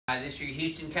Hi, this is your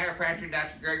Houston chiropractor,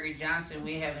 Dr. Gregory Johnson.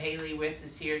 We have Haley with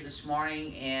us here this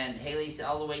morning, and Haley's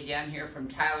all the way down here from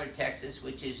Tyler, Texas,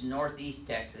 which is northeast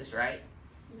Texas, right?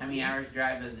 How many hours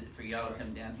drive is it for y'all to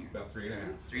come down here? About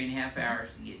 3.5. 3.5 hours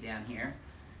to get down here.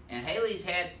 And Haley's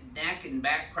had neck and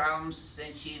back problems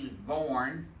since she was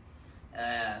born.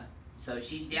 So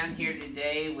she's down here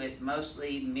today with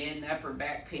mostly mid and upper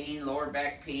back pain, lower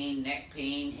back pain, neck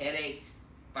pain, headaches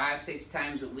 5-6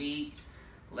 times a week,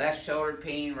 left shoulder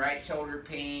pain, right shoulder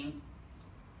pain.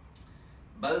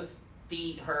 Both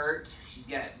feet hurt. She's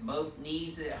got both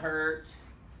knees that hurt.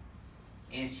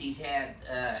 And she's had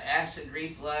acid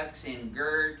reflux and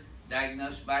GERD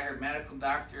diagnosed by her medical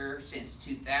doctor since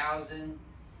 2000,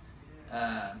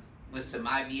 with some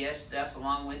IBS stuff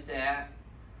along with that.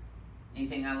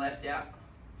 Anything I left out?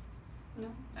 No.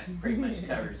 That pretty much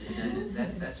covers it, doesn't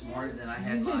it? That's more than I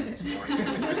had lines for.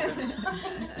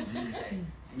 Okay.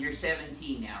 And you're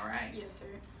 17 now, right? Yes, sir.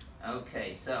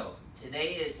 Okay, so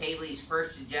today is Haley's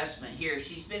first adjustment here.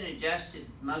 She's been adjusted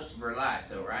most of her life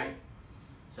though, right?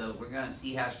 So we're going to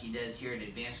see how she does here at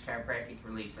Advanced Chiropractic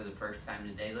Relief for the first time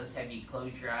today. Let's have you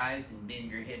close your eyes and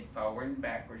bend your head forward and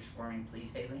backwards for me, please,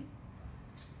 Haley.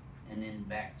 And then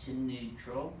back to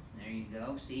neutral. There you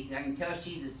go. See, I can tell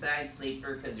she's a side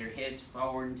sleeper because her head's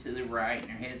forward and to the right,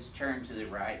 and her head's turned to the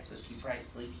right, so she probably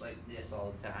sleeps like this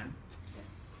all the time.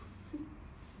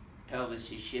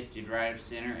 Pelvis is shifted right of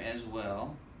center as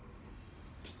well.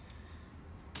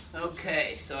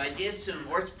 Okay, so I did some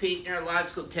orthopedic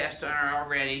neurological tests on her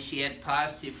already. She had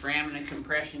positive foramen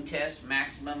compression test,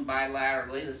 maximum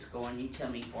bilaterally. Let's go on, you tell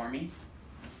me for me.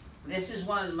 This is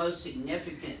one of the most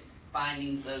significant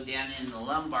findings though down in the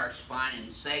lumbar spine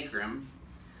and sacrum.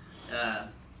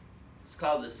 It's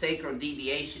called the sacral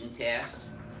deviation test.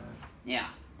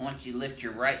 Now, I want you to lift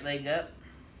your right leg up.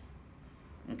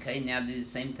 Okay, now do the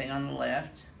same thing on the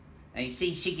left. Now you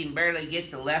see she can barely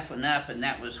get the left one up, and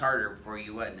that was harder for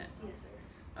you, wasn't it? Yes,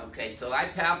 sir. Okay, so I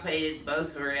palpated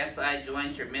both of her SI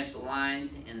joints are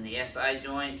misaligned. In the SI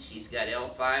joints, she's got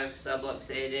L5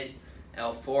 subluxated,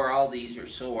 L4, all these are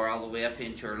sore all the way up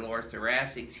into her lower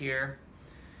thoracics here.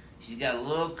 She's got a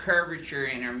little curvature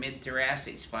in her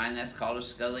mid-thoracic spine, that's called a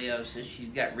scoliosis. She's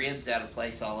got ribs out of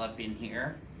place all up in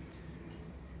here.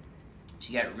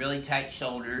 She got really tight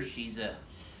shoulders. She's a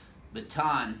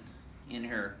baton in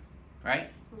her, right?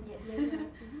 Yes.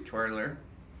 Twirler.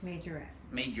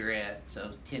 Majorette.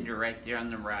 So tender right there on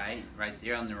the right,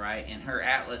 and her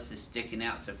atlas is sticking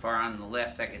out so far on the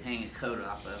left I could hang a coat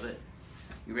off of it.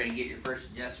 You ready to get your first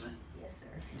adjustment? Yes, sir.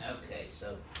 Okay,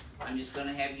 so I'm just going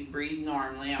to have you breathe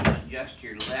normally. I'm going to adjust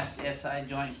your left SI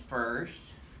joint first.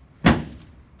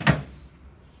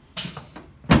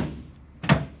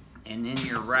 And then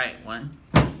your right one.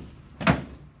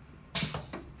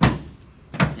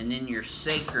 And then your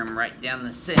sacrum right down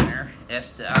the center,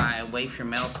 S to I, away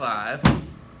from L5.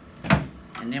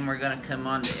 And then we're going to come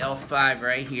on to L5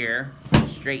 right here,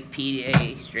 straight P to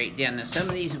A, straight down. Now some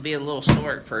of these will be a little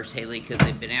sore at first, Haley, because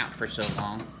they've been out for so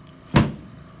long.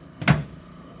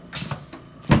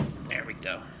 There we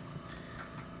go.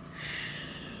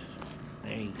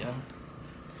 There you go.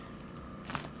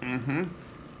 Mm-hmm.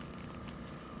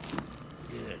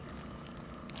 Good.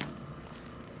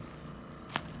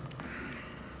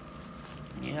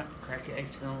 Yeah, crack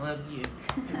addict's gonna love you.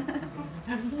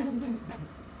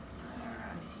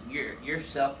 You're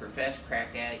self-professed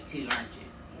crack addict too, aren't you?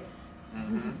 Yes.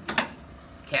 Mm-hmm.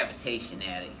 Cavitation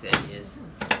addict, that is.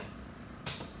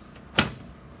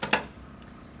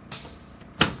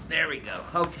 There we go.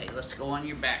 Okay, let's go on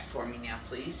your back for me now,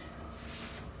 please.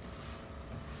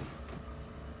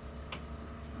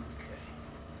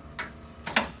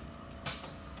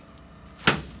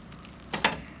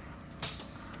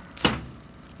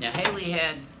 Now, Haley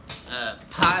had a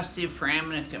positive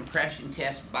foramen compression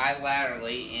test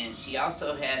bilaterally, and she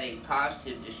also had a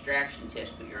positive distraction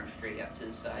test. Put your arms straight out to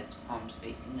the sides, palms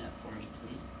facing up for me,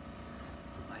 please.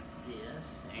 Like this.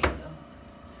 There you go.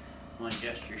 I'm going to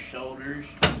adjust your shoulders,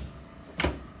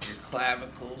 your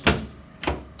clavicles,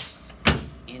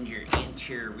 and your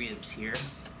anterior ribs here.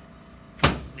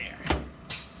 There.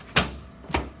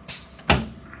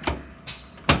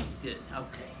 Good.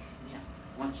 Okay.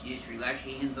 Once you just relax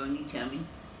your hands on your tummy.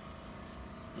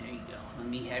 There you go. Let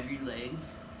me have your leg.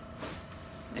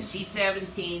 Now she's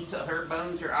 17, so her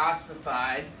bones are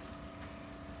ossified.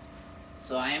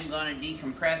 So I am going to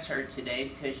decompress her today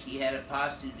because she had a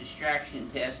positive distraction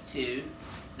test too.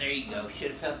 There you go.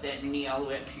 Should have felt that in your knee all the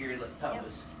way up to your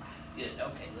pelvis. Yep. Good.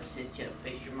 Okay, let's sit you up.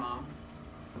 Face your mom.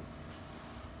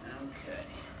 Okay.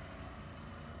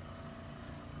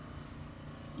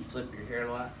 You flip your hair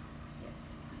a lot?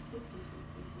 Yes.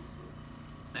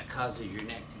 That causes your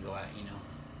neck to go out, you know.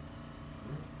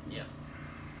 Yep.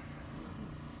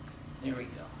 There we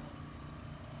go.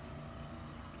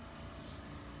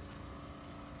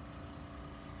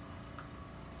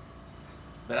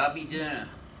 But I'll be doing a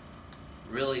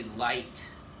really light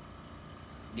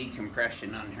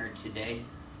decompression on her today.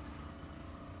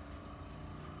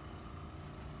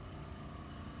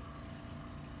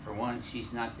 For one,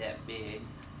 she's not that big.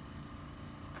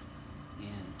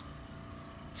 And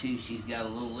two, she's got a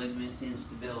little ligament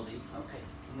instability. Okay,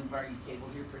 can we borrow your table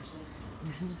here for a second?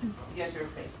 You guys are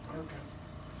okay? Okay.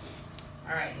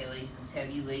 All right, Haley, let's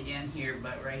have you lay down here,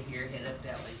 butt right here, head up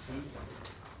that way, please.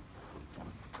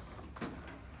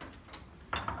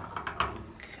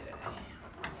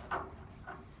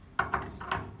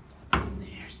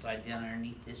 Slide down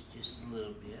underneath this just a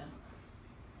little bit.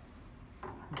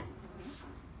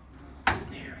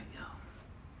 There we go.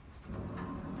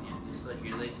 Yeah, just let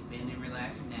your legs bend and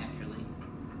relax naturally.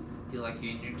 Feel like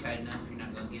you're in there tight enough, you're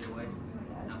not going to get away?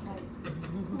 Yeah, it's tight.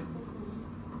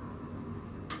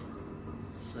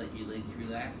 Just let your legs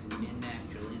relax and bend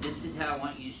naturally. This is how I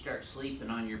want you to start sleeping,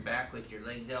 on your back with your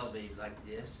legs elevated like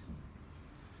this.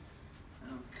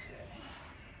 Okay.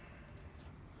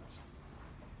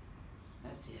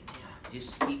 That's it, yeah.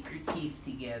 Just keep your teeth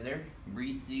together.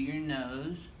 Breathe through your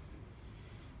nose.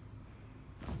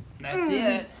 That's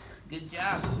it. Good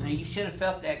job. Now you should have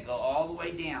felt that go all the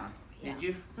way down. Yeah. Did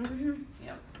you? Mm-hmm.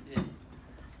 Yep, good.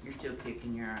 You're still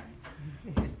kicking your eye.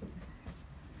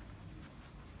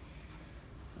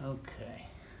 Okay.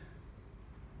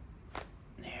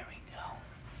 There we go.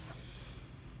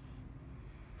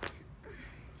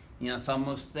 You know, it's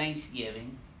almost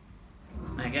Thanksgiving.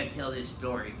 I gotta tell this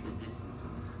story because this is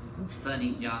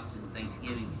funny Johnson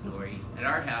Thanksgiving story. At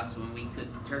our house, when we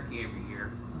cooked the turkey every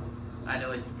year, I'd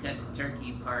always cut the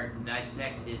turkey apart and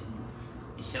dissect it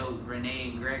and show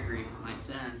Renee and Gregory, my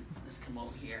son, let's come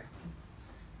over here,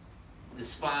 the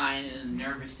spine and the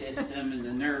nervous system and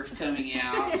the nerves coming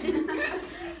out.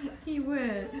 He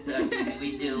would. So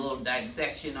we do a little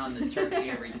dissection on the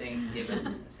turkey every Thanksgiving.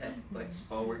 Let's have it flex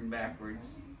forward and backwards.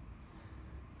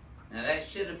 Now that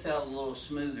should have felt a little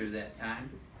smoother that time.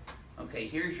 Okay,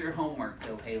 here's your homework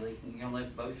though, Haley. You're gonna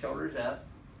lift both shoulders up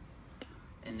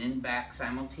and then back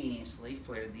simultaneously.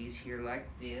 Flare these here like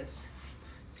this.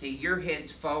 See, your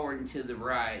head's forward and to the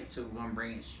right, so we're gonna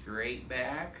bring it straight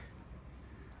back,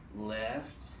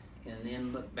 left, and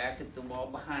then look back at the wall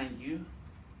behind you.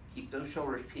 Keep those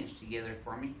shoulders pinched together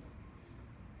for me.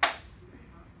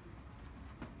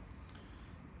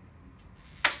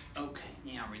 Okay,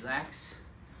 now relax.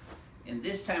 And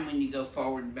this time when you go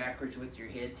forward and backwards with your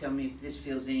head, tell me if this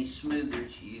feels any smoother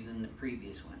to you than the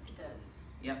previous one. It does.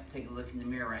 Yep, take a look in the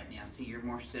mirror right now. See, you're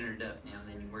more centered up now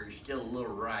than you were. You're still a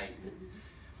little right. But...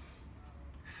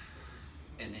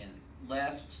 And then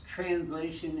left,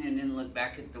 translation, and then look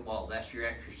back at the wall. That's your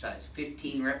exercise.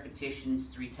 15 repetitions,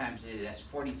 3 times a day. That's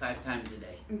 45 times a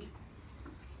day. Okay.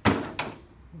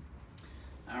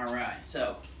 All right,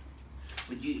 so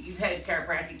you've had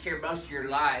chiropractic care most of your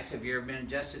life. Have you ever been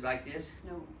adjusted like this?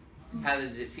 No. How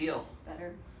does it feel?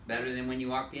 Better. Better than when you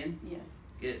walked in? Yes.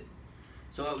 Good.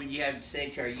 So what would you have to say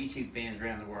to our YouTube fans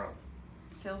around the world?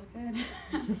 Feels good.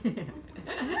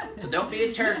 So don't be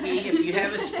a turkey. If you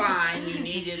have a spine, you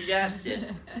need to adjust it.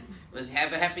 Let's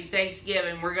have a happy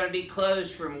Thanksgiving. We're going to be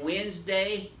closed from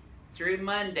Wednesday through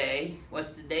Monday.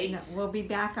 What's the date? No, we'll be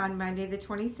back on Monday the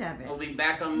 27th. We'll be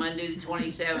back on Monday the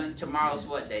 27th. Tomorrow's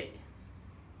what date?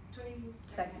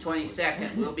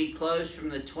 22nd. We'll be closed from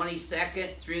the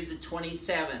 22nd through the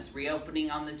 27th, reopening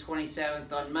on the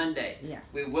 27th on Monday. Yes.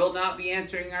 We will not be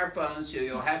answering our phones, so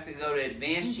you'll have to go to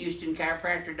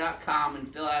advancedhoustonchiropractor.com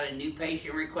and fill out a new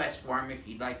patient request form if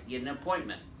you'd like to get an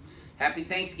appointment. Happy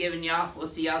Thanksgiving, y'all. We'll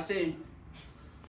see y'all soon.